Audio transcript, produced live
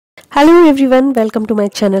Hello everyone, welcome to my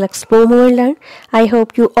channel Explore More and Learn. I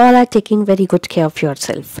hope you all are taking very good care of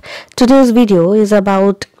yourself. Today's video is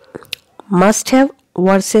about must have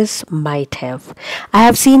versus might have. I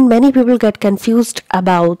have seen many people get confused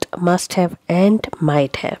about must have and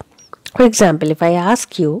might have. For example, if I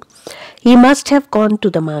ask you, he must have gone to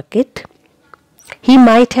the market, he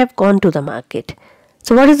might have gone to the market.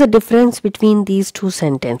 So what is the difference between these two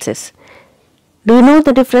sentences? Do you know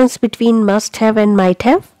the difference between must have and might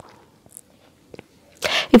have?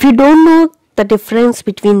 If you don't know the difference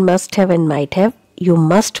between must have and might have, you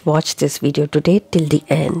must watch this video today till the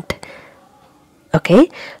end. Okay,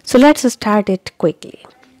 so let's start it quickly.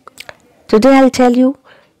 Today I'll tell you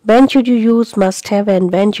when should you use must have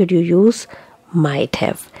and when should you use might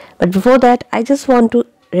have. But before that, I just want to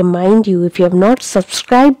remind you, if you have not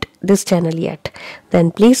subscribed this channel yet,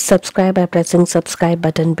 then please subscribe by pressing subscribe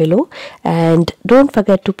button below, and don't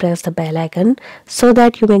forget to press the bell icon so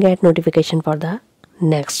that you may get notification for the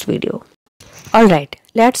next video. Alright,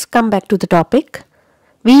 let's come back to the topic.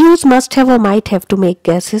 We use must have or might have to make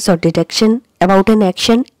guesses or deduction about an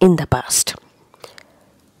action in the past.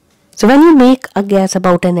 So when you make a guess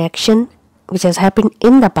about an action which has happened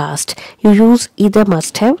in the past, you use either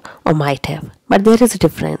must have or might have. But there is a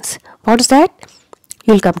difference. What is that?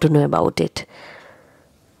 You'll come to know about it.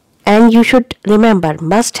 And you should remember,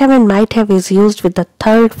 must have and might have is used with the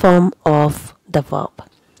third form of the verb.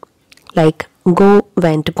 Like go,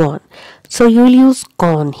 went, gone. So you will use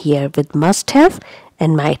gone here with must have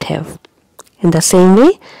and might have. In the same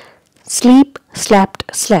way, sleep,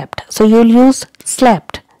 slept, slept. So you will use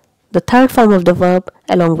slept, the third form of the verb,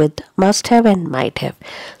 along with must have and might have.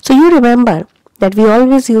 So you remember that we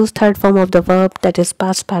always use third form of the verb, that is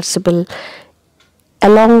past participle,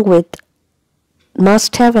 along with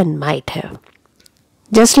must have and might have,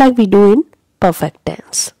 just like we do in perfect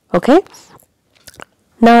tense. Okay?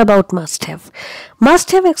 Now about must have.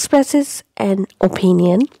 Must have expresses an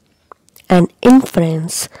opinion, an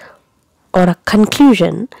inference, or a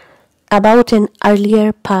conclusion about an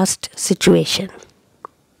earlier past situation.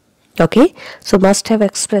 Okay, so must have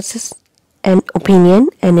expresses an opinion,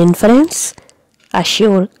 an inference, a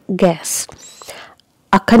sure guess,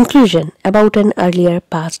 a conclusion about an earlier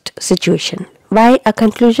past situation. Why a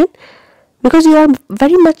conclusion? Because you are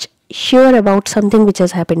very much sure about something which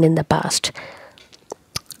has happened in the past.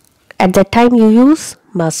 At that time you use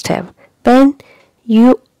must have. When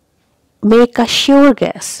you make a sure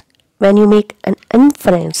guess, when you make an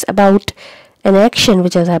inference about an action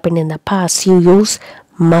which has happened in the past, you use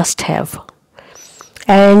must have.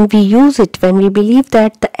 And we use it when we believe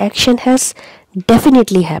that the action has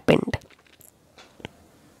definitely happened.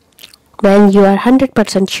 When you are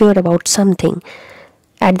 100% sure about something,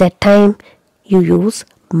 at that time you use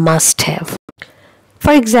must have.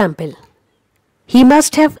 For example, he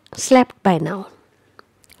must have slept by now.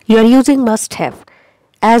 You are using must have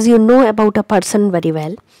as you know about a person very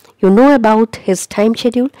well. You know about his time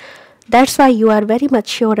schedule. That's why you are very much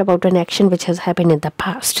sure about an action which has happened in the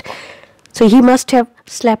past. So he must have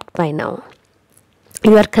slept by now.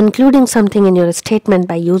 You are concluding something in your statement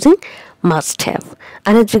by using must have.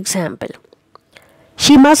 Another example.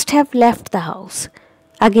 She must have left the house.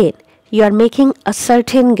 Again, you are making a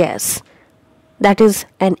certain guess. That is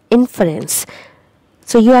an inference.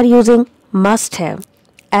 So you are using must have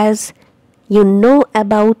as you know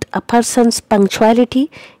about a person's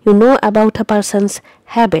punctuality, you know about a person's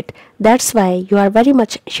habit. That's why you are very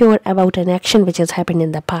much sure about an action which has happened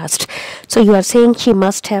in the past. So you are saying she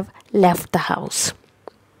must have left the house.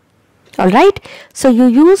 Alright, so you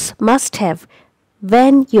use must have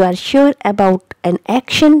when you are sure about an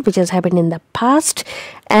action which has happened in the past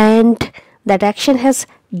and that action has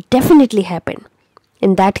definitely happened.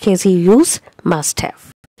 In that case, you use must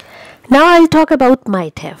have. Now I'll talk about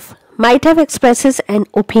might have. Might have expresses an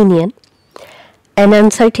opinion, an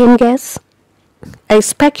uncertain guess, a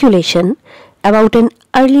speculation about an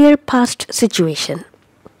earlier past situation.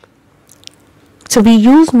 So we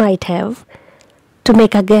use might have to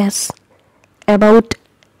make a guess about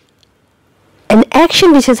an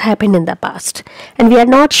action which has happened in the past and we are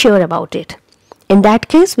not sure about it. In that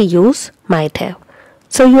case, we use might have.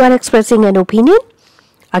 So you are expressing an opinion,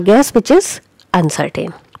 a guess which is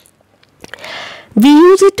uncertain. We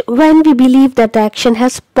use it when we believe that the action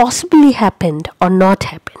has possibly happened or not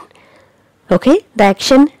happened. Okay, the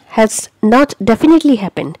action has not definitely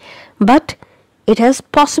happened, but it has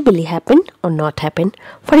possibly happened or not happened.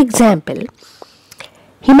 For example,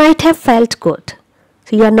 he might have felt good.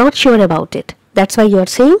 So you are not sure about it. That's why you are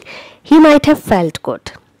saying he might have felt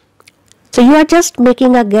good. So you are just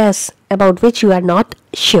making a guess about which you are not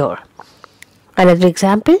sure. Another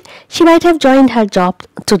example, she might have joined her job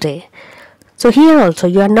today. So here also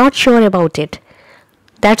you are not sure about it.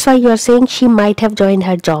 That's why you are saying she might have joined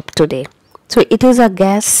her job today. So it is a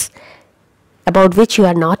guess about which you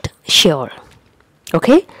are not sure.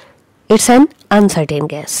 Okay? It's an uncertain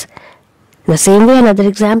guess. In the same way, another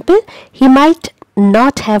example, he might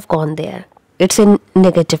not have gone there. It's in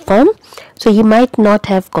negative form. So he might not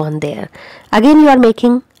have gone there. Again, you are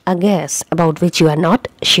making a guess about which you are not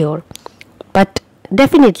sure. But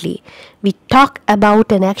definitely, we talk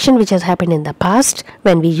about an action which has happened in the past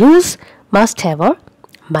when we use must have or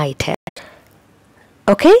might have.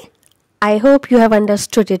 Okay? I hope you have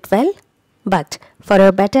understood it well. But for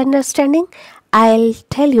a better understanding, I'll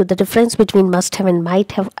tell you the difference between must have and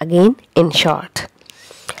might have again in short.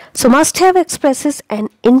 So must have expresses an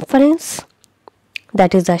inference,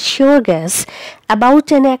 that is a sure guess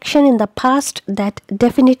about an action in the past that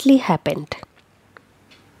definitely happened.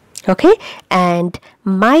 Okay? And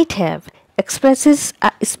might have expresses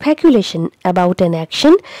a speculation about an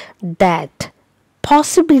action that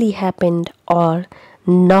possibly happened or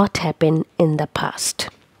not happened in the past.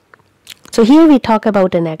 So here we talk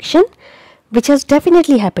about an action which has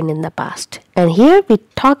definitely happened in the past. And here we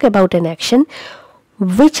talk about an action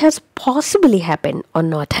which has possibly happened or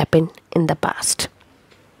not happened in the past.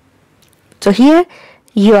 So here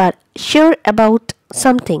you are sure about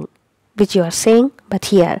something which you are saying, but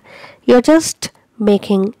here you are just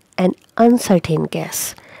making an uncertain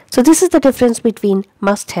guess. So this is the difference between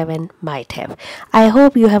must have and might have. I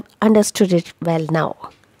hope you have understood it well now,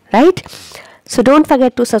 right? So don't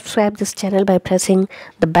forget to subscribe this channel by pressing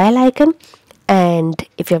the bell icon. And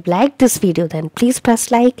if you have liked this video, then please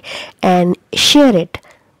press like and share it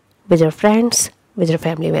with your friends, with your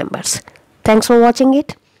family members. Thanks for watching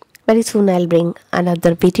it. Very soon I'll bring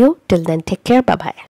another video. Till then, take care. Bye-bye.